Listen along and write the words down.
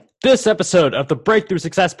This episode of the Breakthrough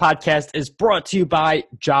Success Podcast is brought to you by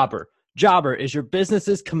Jobber. Jobber is your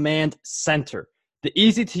business's command center. The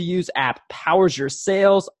easy-to-use app powers your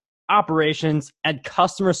sales, operations, and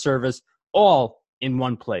customer service all in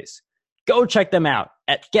one place. Go check them out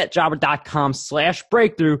at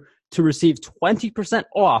getjobber.com/breakthrough to receive 20%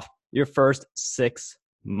 off your first 6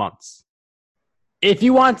 months. If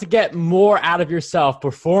you want to get more out of yourself,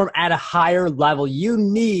 perform at a higher level, you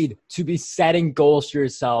need to be setting goals for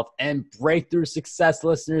yourself. And Breakthrough Success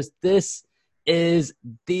listeners, this is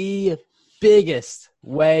the biggest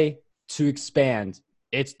way to expand.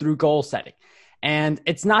 It's through goal setting. And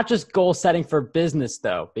it's not just goal setting for business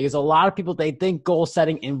though, because a lot of people, they think goal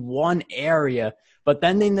setting in one area, but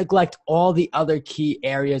then they neglect all the other key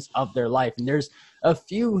areas of their life. And there's a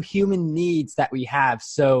few human needs that we have.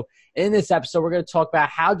 So in this episode, we're going to talk about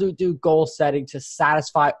how to do goal setting to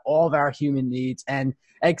satisfy all of our human needs and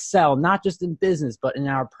excel, not just in business, but in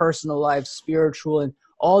our personal life, spiritual, and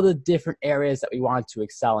all the different areas that we want to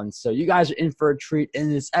excel in. So you guys are in for a treat.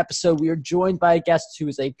 In this episode, we are joined by a guest who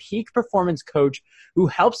is a peak performance coach who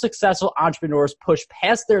helps successful entrepreneurs push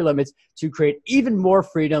past their limits to create even more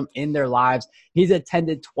freedom in their lives. He's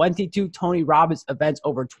attended 22 Tony Robbins events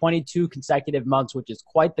over 22 consecutive months, which is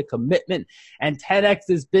quite the commitment, and 10x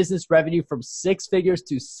his business revenue from 6 figures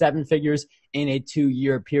to 7 figures in a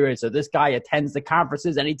 2-year period. So this guy attends the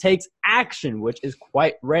conferences and he takes action, which is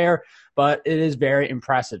quite rare, but it is very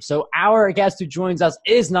impressive. So our guest who joins us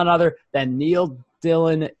is none other than Neil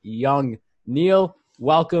Dylan Young. Neil,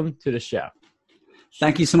 welcome to the show.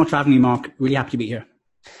 Thank you so much for having me, Mark. Really happy to be here.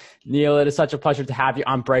 Neil, it is such a pleasure to have you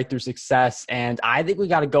on Breakthrough Success. And I think we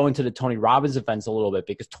got to go into the Tony Robbins events a little bit,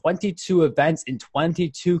 because 22 events in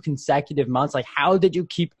 22 consecutive months, like how did you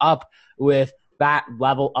keep up with that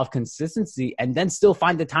level of consistency and then still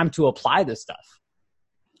find the time to apply this stuff?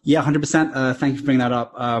 Yeah, 100%. Thank you for bringing that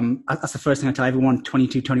up. That's the first thing I tell everyone.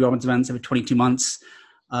 22 Tony Robbins events over 22 months.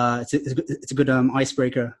 It's a good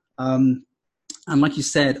icebreaker. And like you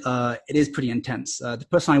said, it is pretty intense. The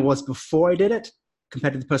person I was before I did it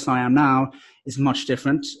compared to the person I am now is much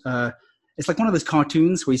different. It's like one of those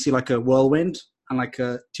cartoons where you see like a whirlwind and like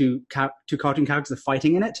two cartoon characters are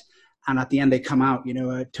fighting in it. And at the end they come out,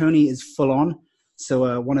 Tony is full on.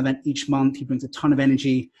 So one event each month, he brings a ton of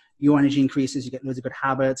energy. Your energy increases, you get loads of good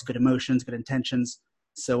habits, good emotions, good intentions.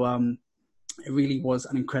 So it really was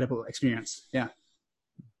an incredible experience. Yeah.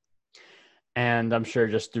 And I'm sure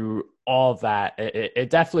just through all of that,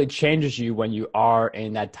 it definitely changes you when you are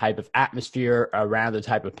in that type of atmosphere around the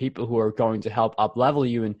type of people who are going to help up-level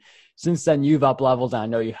you. And since then, you've up-leveled, and I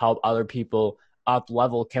know you help other people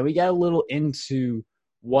up-level. Can we get a little into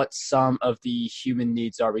what some of the human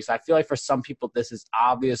needs are? Because I feel like for some people, this is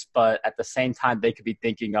obvious, but at the same time, they could be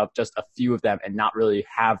thinking of just a few of them and not really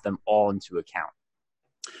have them all into account.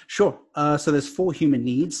 Sure. So there's 4 human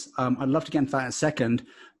needs. I'd love to get into that in a second.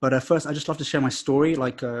 But first, I'd just love to share my story.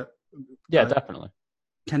 Yeah, definitely.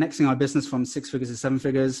 10xing our business from 6 figures to 7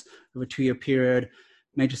 figures over a 2-year period.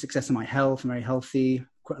 Major success in my health. I'm very healthy.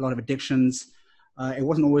 Quite a lot of addictions. It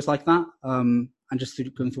wasn't always like that. And just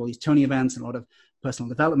going through all these Tony events and a lot of personal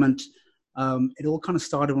development. It all kind of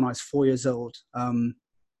started when I was 4 years old. I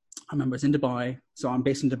remember I was in Dubai. So I'm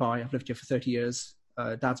based in Dubai. I've lived here for 30 years.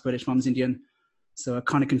 Dad's British, mom's Indian. So I'm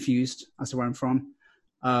kind of confused as to where I'm from.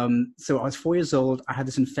 So I was 4 years old. I had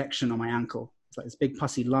this infection on my ankle. It's like this big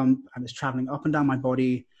pussy lump, and it's traveling up and down my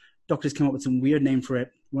body. Doctors came up with some weird name for it.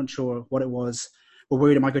 Weren't sure what it was. Were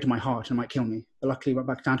worried it might go to my heart and it might kill me. But luckily, it went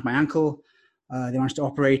back down to my ankle. They managed to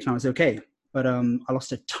operate, and I was okay. But I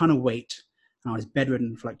lost a ton of weight, and I was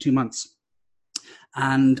bedridden for like 2 months.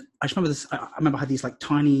 And I just remember this. I remember I had these like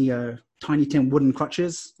tiny tin wooden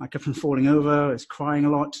crutches. I kept on falling over. I was crying a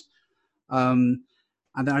lot. And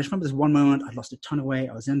then I just remember this one moment, I'd lost a ton of weight.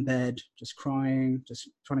 I was in bed, just crying, just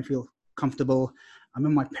trying to feel comfortable. I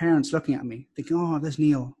remember my parents looking at me thinking, oh, there's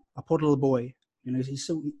Neil, a poor little boy. He's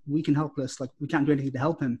so weak and helpless. Like, we can't do anything to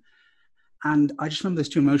help him. And I just remember those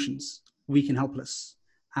 2 emotions, weak and helpless.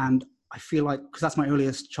 And I feel like, because that's my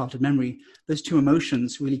earliest childhood memory, those 2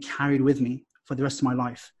 emotions really carried with me for the rest of my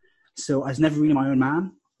life. So I was never really my own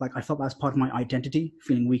man. Like, I felt that was part of my identity,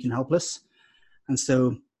 feeling weak and helpless. And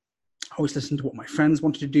so I always listened to what my friends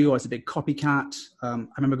wanted to do. I was a big copycat. I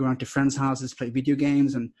remember going around to friends' houses, play video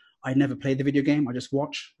games, and I never played the video game. I just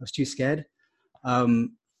watched. I was too scared.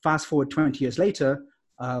 Fast forward 20 years later,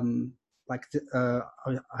 I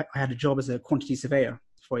had a job as a quantity surveyor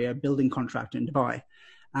for a building contractor in Dubai,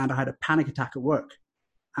 and I had a panic attack at work,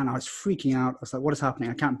 and I was freaking out. I was like, what is happening?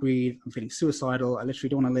 I can't breathe. I'm feeling suicidal. I literally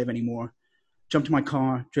don't want to live anymore. Jumped in my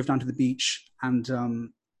car, drove down to the beach, and I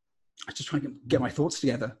was just trying to get my thoughts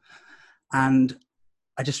together. And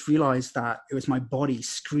I just realized that it was my body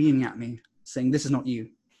screaming at me saying, this is not you.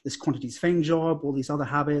 This quantity surveying job, all these other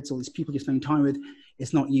habits, all these people you're spending time with,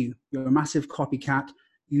 it's not you. You're a massive copycat.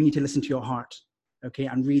 You need to listen to your heart, okay?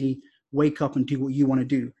 And really wake up and do what you want to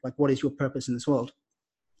do. Like, what is your purpose in this world?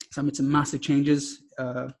 So I made some massive changes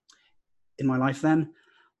in my life then.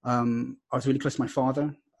 I was really close to my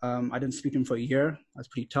father. I didn't speak to him for a year. That's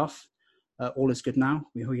pretty tough. All is good now.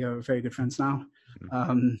 We are very good friends now.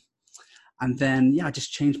 And then, I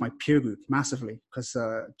just changed my peer group massively because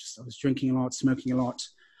I was drinking a lot, smoking a lot.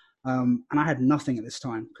 And I had nothing at this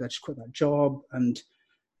time because I just quit that job. And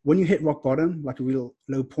when you hit rock bottom, like a real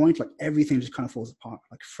low point, like everything just kind of falls apart,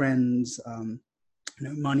 like friends,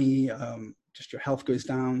 money, just your health goes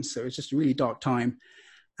down. So it's just a really dark time.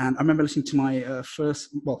 And I remember listening to my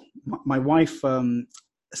my wife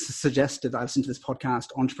suggested I listen to this podcast,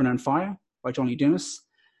 Entrepreneur on Fire by Johnny Dumas.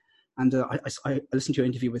 And I listened to your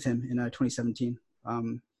interview with him in 2017.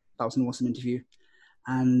 That was an awesome interview.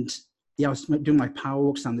 And I was doing my power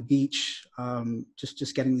walks down the beach,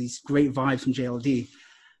 just getting these great vibes from JLD.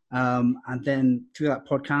 And then through that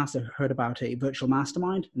podcast, I heard about a virtual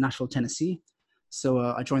mastermind in Nashville, Tennessee. So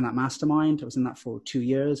I joined that mastermind. I was in that for 2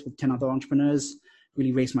 years with 10 other entrepreneurs,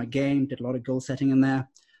 really raised my game, did a lot of goal setting in there.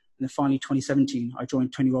 And then finally, 2017, I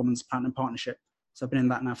joined Tony Robbins Platinum Partnership. So I've been in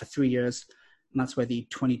that now for 3 years. And that's where the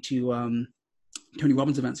 22 Tony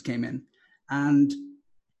Robbins events came in. And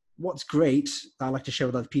what's great that I like to share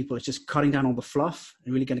with other people is just cutting down all the fluff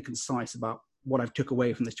and really getting concise about what I've took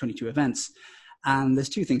away from those 22 events. And there's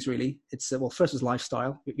two things really. It's, first is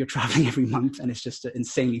lifestyle. You're traveling every month and it's just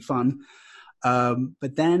insanely fun.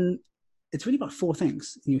 But then it's really about four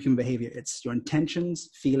things in your human behavior. It's your intentions,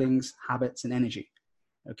 feelings, habits, and energy.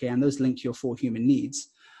 Okay. And those link to your four human needs.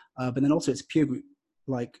 But then also it's peer group,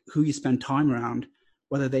 like who you spend time around,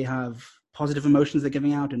 whether they have positive emotions they're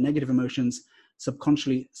giving out or negative emotions.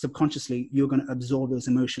 Subconsciously, you're going to absorb those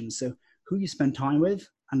emotions. So who you spend time with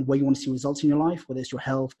and where you want to see results in your life, whether it's your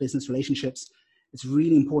health, business, relationships, it's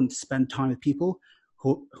really important to spend time with people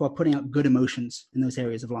who are putting out good emotions in those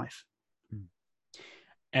areas of life.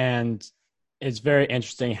 And it's very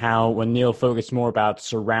interesting how when Neil focused more about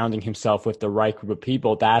surrounding himself with the right group of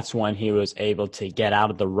people, that's when he was able to get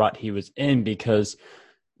out of the rut he was in. Because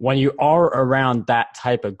when you are around that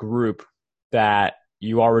type of group that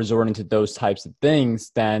you are resorting to those types of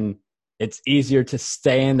things, then it's easier to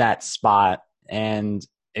stay in that spot. And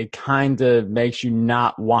it kind of makes you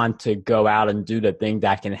not want to go out and do the thing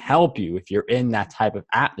that can help you if you're in that type of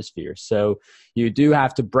atmosphere. So you do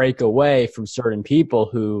have to break away from certain people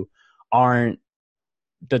who aren't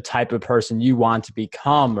the type of person you want to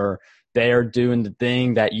become, or they are doing the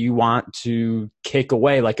thing that you want to kick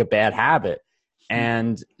away, like a bad habit.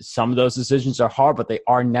 And some of those decisions are hard, but they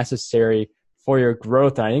are necessary for your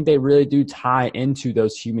growth. And I think they really do tie into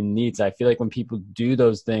those human needs. I feel like when people do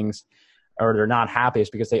those things or they're not happy, it's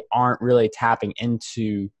because they aren't really tapping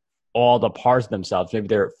into all the parts of themselves. Maybe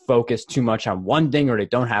they're focused too much on one thing or they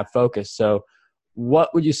don't have focus. So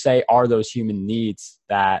what would you say are those human needs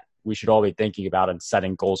that we should all be thinking about and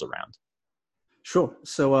setting goals around? Sure.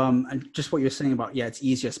 So and just what you're saying about, it's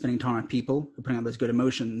easier spending time with people who putting out those good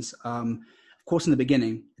emotions. Of course, in the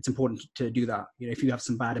beginning, it's important to do that. If you have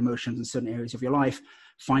some bad emotions in certain areas of your life,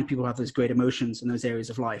 find people who have those great emotions in those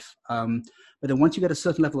areas of life. But then once you get a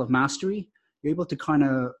certain level of mastery, you're able to kind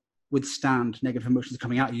of withstand negative emotions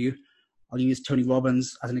coming at you. I'll use Tony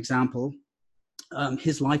Robbins as an example.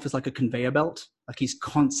 His life is like a conveyor belt. Like he's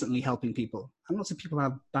constantly helping people. And lots of people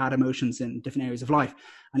have bad emotions in different areas of life,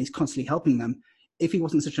 and he's constantly helping them. If he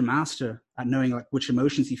wasn't such a master at knowing like which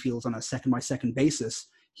emotions he feels on a second by second basis,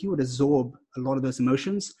 he would absorb a lot of those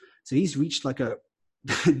emotions. So he's reached like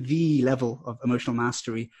the level of emotional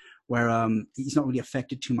mastery where he's not really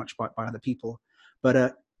affected too much by other people. But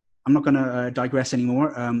I'm not going to digress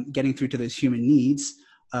anymore. Getting through to those human needs.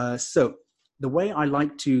 So the way I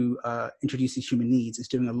like to introduce these human needs is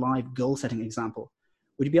doing a live goal setting example.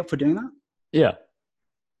 Would you be up for doing that? Yeah.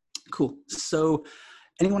 Cool. So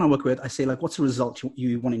anyone I work with, I say like, what's the result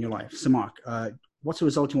you want in your life? So Mark, what's the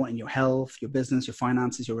result you want in your health, your business, your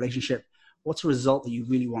finances, your relationship? What's the result that you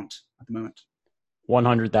really want at the moment?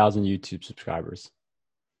 100,000 YouTube subscribers.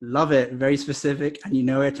 Love it. Very specific, and you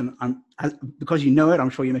know it. And because you know it, I'm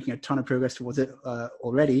sure you're making a ton of progress towards it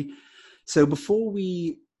already. So before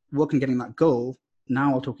we work on getting that goal,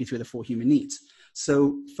 now I'll talk you through the four human needs.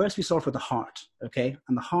 So first we start with the heart, okay?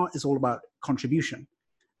 And the heart is all about contribution.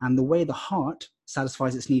 And the way the heart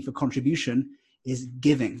satisfies its need for contribution is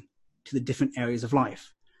giving to the different areas of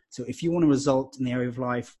life. So if you want a result in the area of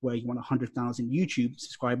life where you want 100,000 YouTube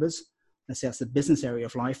subscribers, let's say that's the business area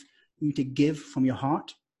of life, you need to give from your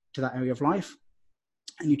heart to that area of life.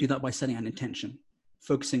 And you do that by setting an intention,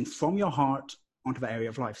 focusing from your heart onto that area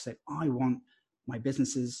of life. Say, I want my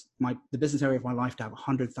businesses, the business area of my life to have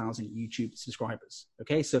 100,000 YouTube subscribers.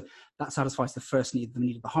 Okay, so that satisfies the first need, the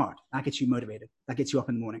need of the heart. That gets you motivated. That gets you up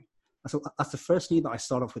in the morning. That's the first need that I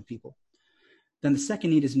start off with people. Then the second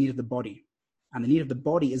need is the need of the body. And the need of the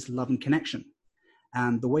body is love and connection.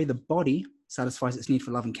 And the way the body satisfies its need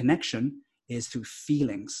for love and connection is through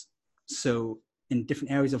feelings. So in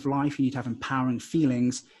different areas of life, you need to have empowering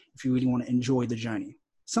feelings if you really want to enjoy the journey.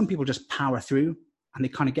 Some people just power through and they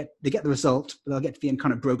get the result, but they'll get to the end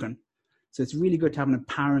kind of broken. So it's really good to have an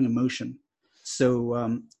empowering emotion.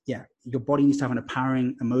 So your body needs to have an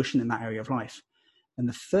empowering emotion in that area of life. And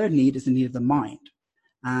the third need is the need of the mind.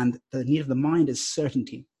 And the need of the mind is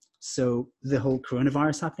certainty. So the whole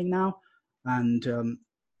coronavirus happening now, and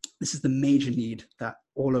this is the major need that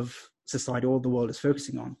all of society, all of the world is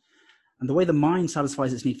focusing on. And the way the mind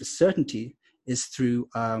satisfies its need for certainty is through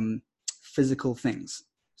physical things.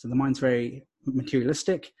 So the mind's very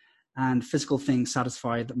materialistic, and physical things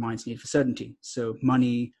satisfy the mind's need for certainty. So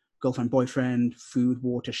money, girlfriend, boyfriend, food,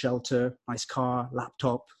 water, shelter, nice car,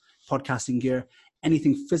 laptop, podcasting gear,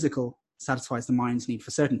 anything physical satisfies the mind's need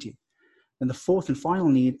for certainty. Then the fourth and final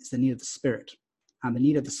need is the need of the spirit. And the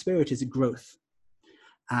need of the spirit is growth.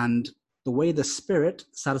 And the way the spirit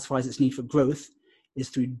satisfies its need for growth is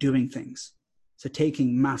through doing things. So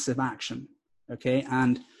taking massive action. Okay.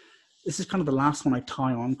 And this is kind of the last one I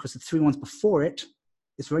tie on, because the three ones before it,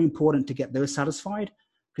 it's very important to get those satisfied,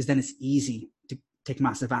 because then it's easy to take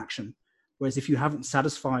massive action. Whereas if you haven't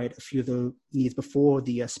satisfied a few of the needs before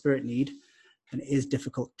the spirit need, then it is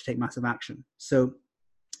difficult to take massive action. So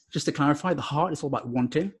just to clarify, the heart is all about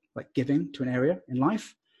wanting, like giving to an area in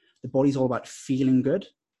life. The body's all about feeling good.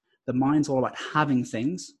 The mind's all about having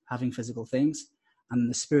things, having physical things. And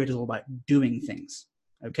the spirit is all about doing things.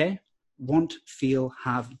 Okay? Want, feel,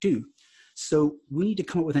 have, do. So we need to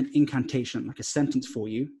come up with an incantation, like a sentence for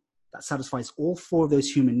you that satisfies all four of those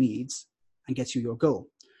human needs and gets you your goal.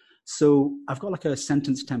 So I've got like a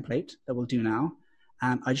sentence template that we'll do now.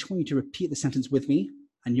 And I just want you to repeat the sentence with me,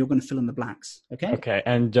 and you're going to fill in the blanks. Okay? Okay.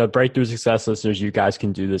 And Breakthrough Success listeners, you guys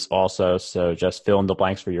can do this also. So just fill in the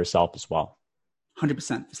blanks for yourself as well.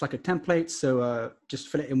 100%. It's like a template. So just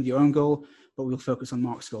fill it in with your own goal, but we'll focus on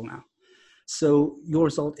Mark's goal now. So your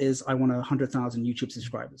result is, I want 100,000 YouTube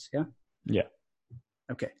subscribers. Yeah? Yeah.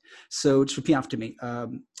 Okay. So just repeat after me.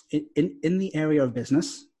 In the area of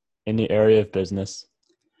business. In the area of business.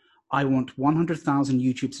 I want 100,000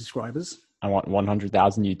 YouTube subscribers. I want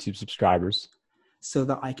 100,000 YouTube subscribers. So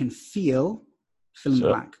that I can feel, fill in the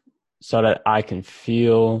blank. So that I can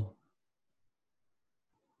feel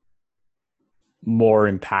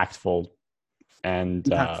more impactful and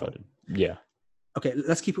yeah. Okay,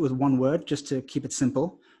 let's keep it with one word just to keep it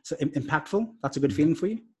simple. So impactful, that's a good feeling for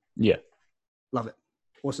you? Yeah. Love it.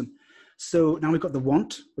 Awesome. So now we've got the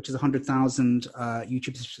want, which is 100,000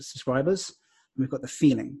 YouTube subscribers. And we've got the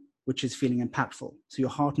feeling, which is feeling impactful. So your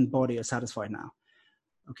heart and body are satisfied now.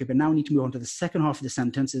 Okay, but now we need to move on to the second half of the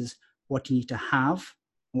sentence, is what you need to have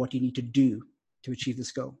and what you need to do to achieve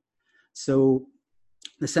this goal. So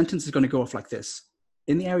the sentence is going to go off like this.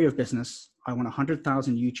 In the area of business, I want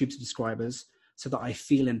 100,000 YouTube subscribers so that I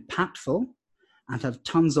feel impactful and have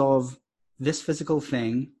tons of this physical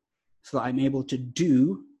thing so that I'm able to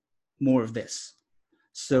do more of this.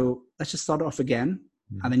 So let's just start off again,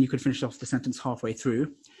 and then you could finish off the sentence halfway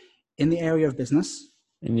through. In the area of business.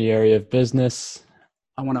 In the area of business.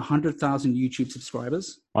 I want 100,000 YouTube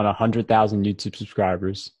subscribers. On 100,000 YouTube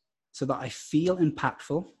subscribers. So that I feel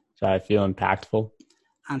impactful. So I feel impactful.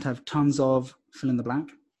 And have tons of fill in the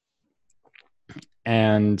blank.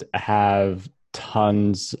 And have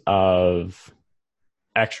tons of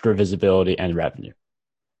extra visibility and revenue.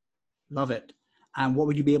 Love it. And what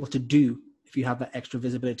would you be able to do if you have that extra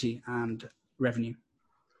visibility and revenue?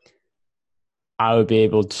 I would be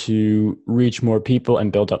able to reach more people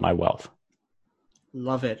and build up my wealth.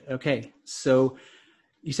 Love it. Okay. So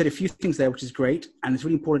you said a few things there, which is great. And it's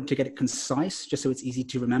really important to get it concise, just so it's easy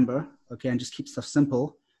to remember. Okay. And just keep stuff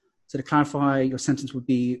simple. So to clarify, your sentence would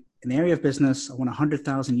be, in the area of business, I want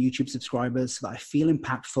 100,000 YouTube subscribers so that I feel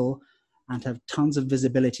impactful and have tons of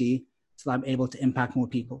visibility so that I'm able to impact more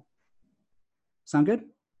people. Sound good?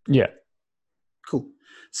 Yeah. Cool.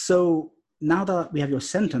 So now that we have your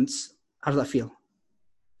sentence, how does that feel?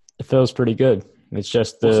 It feels pretty good. It's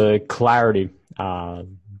just the awesome clarity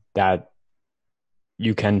that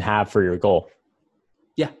you can have for your goal.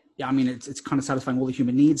 Yeah. I mean, it's kind of satisfying all the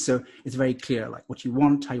human needs. So it's very clear, like what you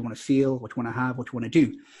want, how you want to feel, what you want to have, what you want to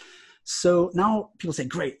do. So now people say,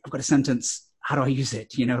 great, I've got a sentence. How do I use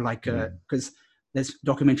it? You know, like, because there's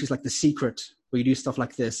documentaries like The Secret where you do stuff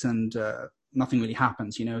like this and nothing really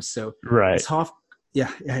happens, you know? So Right. it's half,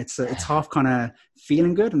 it's half kind of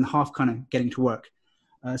feeling good and half kind of getting to work.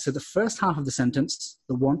 So the first half of the sentence,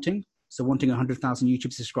 the wanting, so wanting 100,000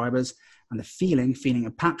 YouTube subscribers, and the feeling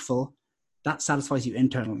impactful, that satisfies you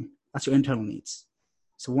internally. That's your internal needs.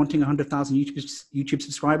 So wanting 100,000 YouTube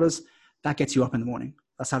subscribers, that gets you up in the morning.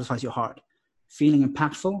 That satisfies your heart. Feeling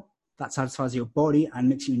impactful, that satisfies your body and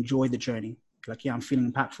makes you enjoy the journey. Like, yeah, I'm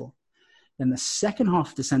feeling impactful. Then the second half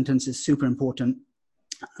of the sentence is super important,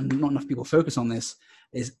 and not enough people focus on this,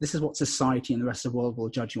 this is what society and the rest of the world will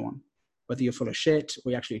judge you on. Whether you're full of shit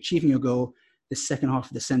or you're actually achieving your goal, this second half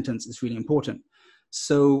of the sentence is really important.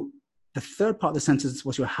 So the third part of the sentence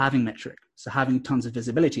was your having metric. So having tons of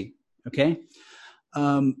visibility, okay?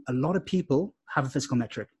 A lot of people have a physical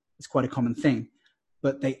metric. It's quite a common thing,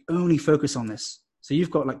 but they only focus on this. So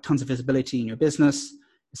you've got like tons of visibility in your business.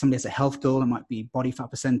 If somebody has a health goal, it might be body fat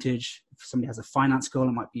percentage. If somebody has a finance goal,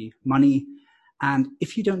 it might be money. And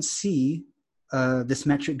if you don't see this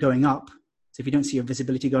metric going up, so if you don't see your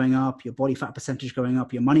visibility going up, your body fat percentage going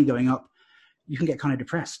up, your money going up, you can get kind of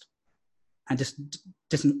depressed and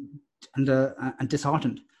and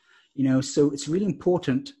disheartened. You know, so it's really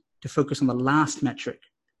important to focus on the last metric,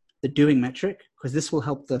 the doing metric, because this will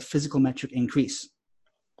help the physical metric increase.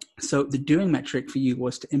 So the doing metric for you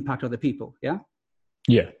was to impact other people, yeah?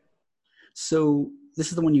 Yeah. So this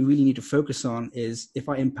is the one you really need to focus on, is if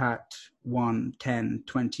I impact 1, 10,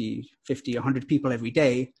 20, 50, 100 people every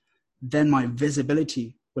day, then my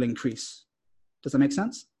visibility will increase. Does that make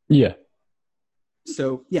sense? Yeah.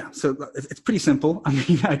 So yeah, so it's pretty simple. I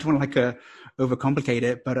mean, I don't want to overcomplicate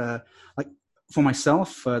it, but like for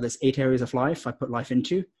myself, there's 8 areas of life I put life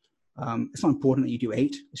into. It's not important that you do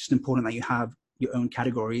 8. It's just important that you have your own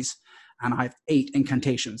categories. And I have 8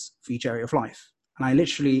 incantations for each area of life. And I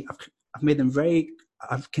literally, I've made them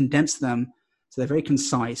I've condensed them so they're very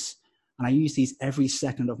concise. And I use these every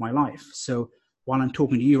second of my life. So while I'm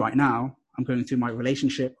talking to you right now, I'm going through my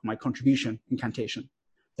relationship, my contribution incantation.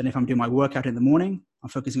 Then if I'm doing my workout in the morning, I'm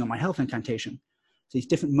focusing on my health incantation. So these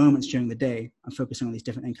different moments during the day, I'm focusing on these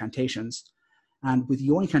different incantations. And with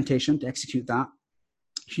your incantation, to execute that,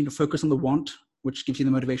 you need to focus on the want, which gives you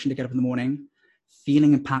the motivation to get up in the morning.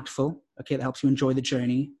 Feeling impactful, okay, that helps you enjoy the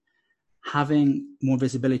journey. Having more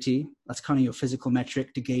visibility, that's kind of your physical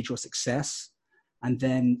metric to gauge your success. And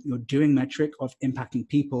then your doing metric of impacting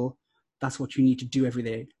people, that's what you need to do every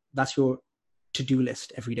day. That's your to-do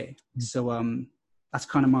list every day. So that's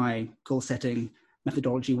kind of my goal setting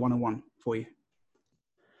methodology 101 for you.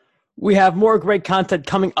 We have more great content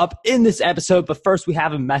coming up in this episode, but first we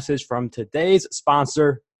have a message from today's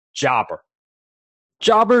sponsor, Jobber.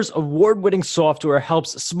 Jobber's award-winning software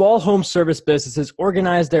helps small home service businesses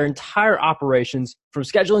organize their entire operations, from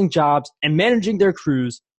scheduling jobs and managing their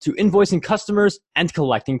crews to invoicing customers and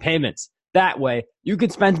collecting payments. That way, you can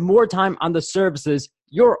spend more time on the services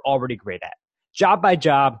you're already great at. Job by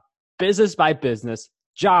job, business by business,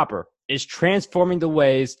 Jobber is transforming the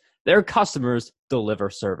ways their customers deliver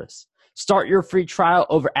service. Start your free trial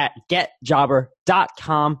over at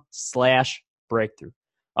getjobber.com/breakthrough.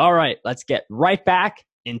 All right, let's get right back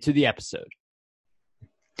into the episode.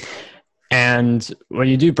 And when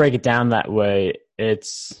you do break it down that way,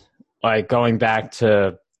 it's like going back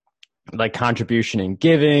to like contribution and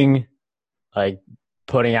giving, like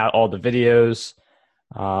putting out all the videos,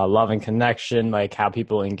 love and connection, like how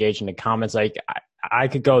people engage in the comments. Like I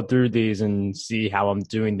could go through these and see how I'm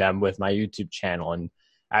doing them with my YouTube channel. And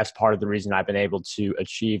that's part of the reason I've been able to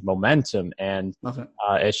achieve momentum. And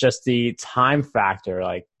it's just the time factor.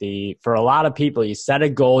 Like for a lot of people, you set a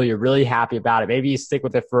goal, you're really happy about it. Maybe you stick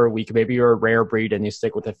with it for a week. Maybe you're a rare breed and you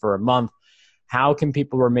stick with it for a month. How can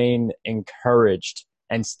people remain encouraged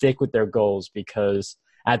and stick with their goals? Because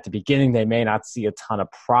at the beginning, they may not see a ton of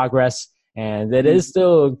progress. And it is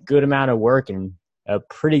still a good amount of work and a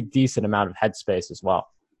pretty decent amount of headspace as well.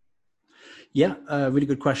 Yeah, really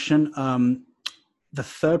good question. The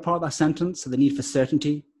third part of that sentence, so the need for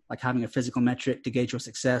certainty, like having a physical metric to gauge your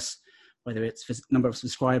success, whether it's number of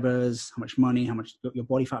subscribers, how much money, how much your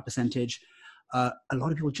body fat percentage. A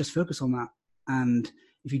lot of people just focus on that. And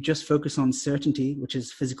if you just focus on certainty, which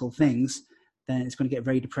is physical things, then it's going to get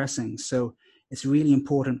very depressing. So it's really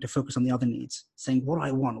important to focus on the other needs, saying, what do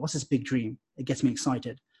I want? What's this big dream? It gets me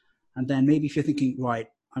excited. And then maybe if you're thinking, right,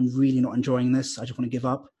 I'm really not enjoying this, I just want to give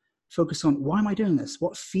up, focus on, why am I doing this?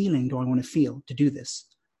 What feeling do I want to feel to do this?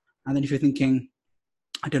 And then if you're thinking,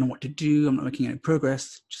 I don't know what to do, I'm not making any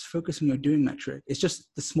progress, just focus on your doing metric. It's just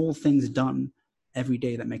the small things done every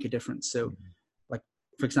day that make a difference. So like,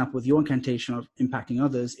 for example, with your incantation of impacting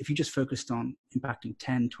others, if you just focused on impacting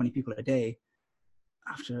 10, 20 people a day,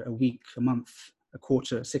 after a week, a month, a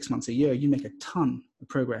quarter, 6 months, a year, you make a ton of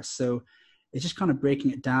progress. So it's just kind of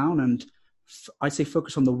breaking it down. And I'd say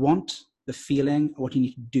focus on the want, the feeling, what you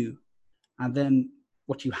need to do. And then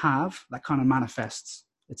what you have, that kind of manifests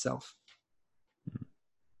itself.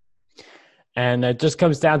 And it just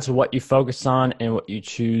comes down to what you focus on and what you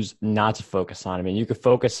choose not to focus on. I mean, you could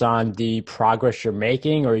focus on the progress you're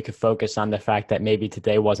making, or you could focus on the fact that maybe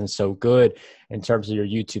today wasn't so good in terms of your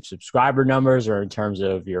YouTube subscriber numbers or in terms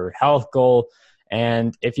of your health goal.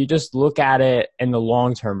 And if you just look at it in the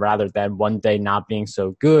long term rather than one day not being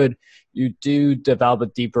so good, you do develop a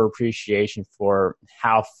deeper appreciation for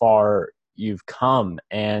how far you've come.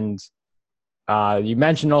 And you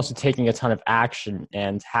mentioned also taking a ton of action,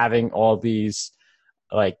 and having all these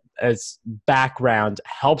like as background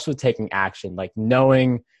helps with taking action, like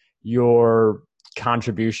knowing your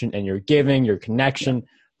contribution and your giving, your connection. Yeah.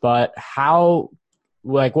 But how,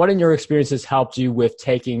 like, what in your experiences helped you with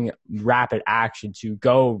taking rapid action to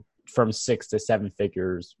go from 6 to 7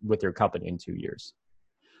 figures with your company in 2 years?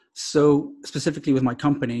 So specifically with my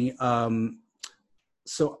company,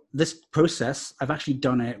 so this process, I've actually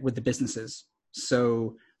done it with the businesses.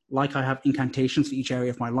 So like I have incantations for each area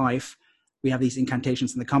of my life, we have these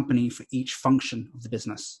incantations in the company for each function of the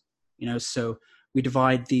business. You know, so we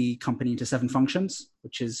divide the company into 7 functions,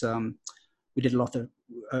 which is, we did a lot of,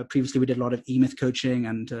 previously we did a lot of E-Myth coaching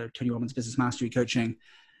and Tony Robbins Business Mastery coaching.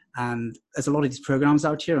 And there's a lot of these programs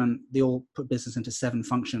out here, and they all put business into 7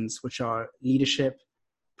 functions, which are leadership,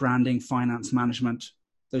 branding, finance, management.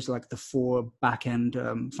 Those are like the 4 back-end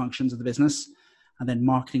functions of the business. And then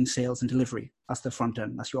marketing, sales, and delivery. That's the front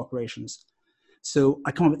end. That's your operations. So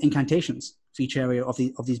I come up with incantations for each area of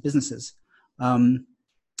these businesses. And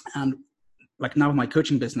like now with my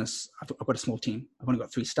coaching business, I've got a small team. I've only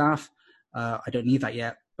got 3 staff. I don't need that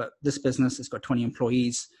yet. But this business has got 20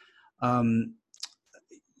 employees. You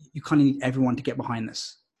kind of need everyone to get behind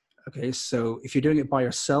this. Okay, so if you're doing it by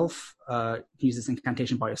yourself, use this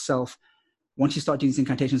incantation by yourself. Once you start doing these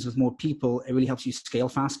incantations with more people, it really helps you scale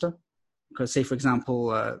faster. Because say, for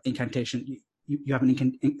example, incantation, you have an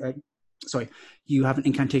you have an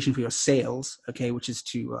incantation for your sales, okay, which is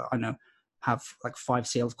to, have like 5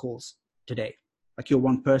 sales calls today. Like you're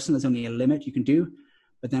one person, there's only a limit you can do.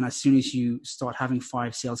 But then as soon as you start having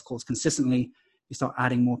 5 sales calls consistently, you start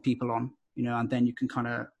adding more people on, and then you can kind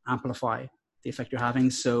of amplify the effect you're having.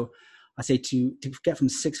 So I say to get from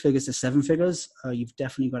 6 figures to 7 figures, you've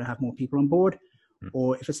definitely got to have more people on board.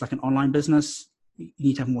 Or if it's like an online business, you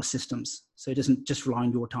need to have more systems. So it doesn't just rely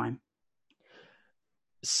on your time.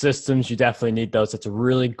 Systems, you definitely need those. That's a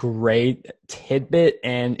really great tidbit.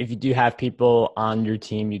 And if you do have people on your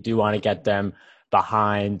team, you do want to get them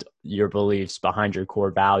behind your beliefs, behind your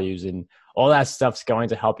core values, and all that stuff's going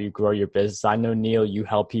to help you grow your business. I know, Neil, you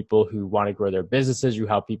help people who want to grow their businesses. You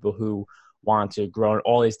help people who want to grow in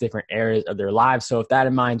all these different areas of their lives. So with that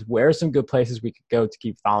in mind, where are some good places we could go to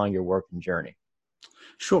keep following your work and journey?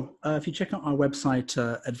 Sure. If you check out our website,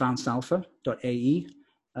 advancedalpha.ae,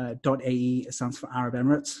 .ae stands for Arab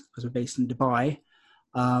Emirates because we're based in Dubai.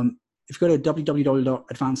 If you go to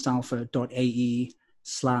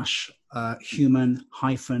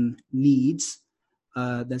www.advancedalpha.ae/human-needs,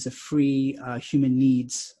 there's a free human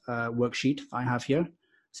needs worksheet I have here.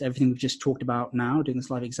 So everything we've just talked about now, doing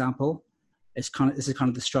this live example, this is kind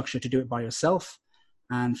of the structure to do it by yourself.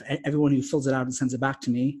 And for everyone who fills it out and sends it back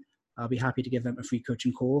to me, I'll be happy to give them a free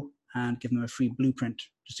coaching call and give them a free blueprint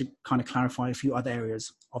just to kind of clarify a few other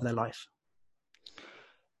areas of their life.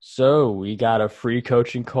 So we got a free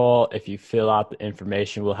coaching call. If you fill out the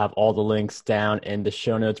information, we'll have all the links down in the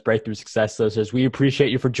show notes. Breakthrough Success Listeners, we appreciate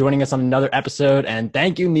you for joining us on another episode. And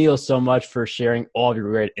thank you, Neil, so much for sharing all of your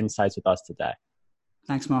great insights with us today.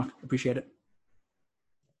 Thanks, Mark. Appreciate it.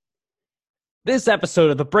 This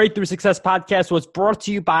episode of the Breakthrough Success Podcast was brought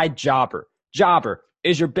to you by Jobber. Jobber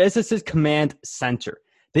is your business's command center.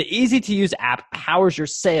 The easy-to-use app powers your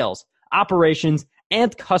sales, operations,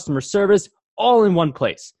 and customer service all in one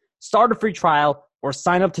place. Start a free trial or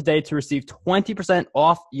sign up today to receive 20%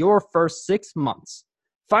 off your first 6 months.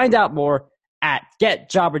 Find out more at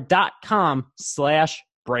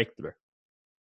getjobber.com/breakthrough.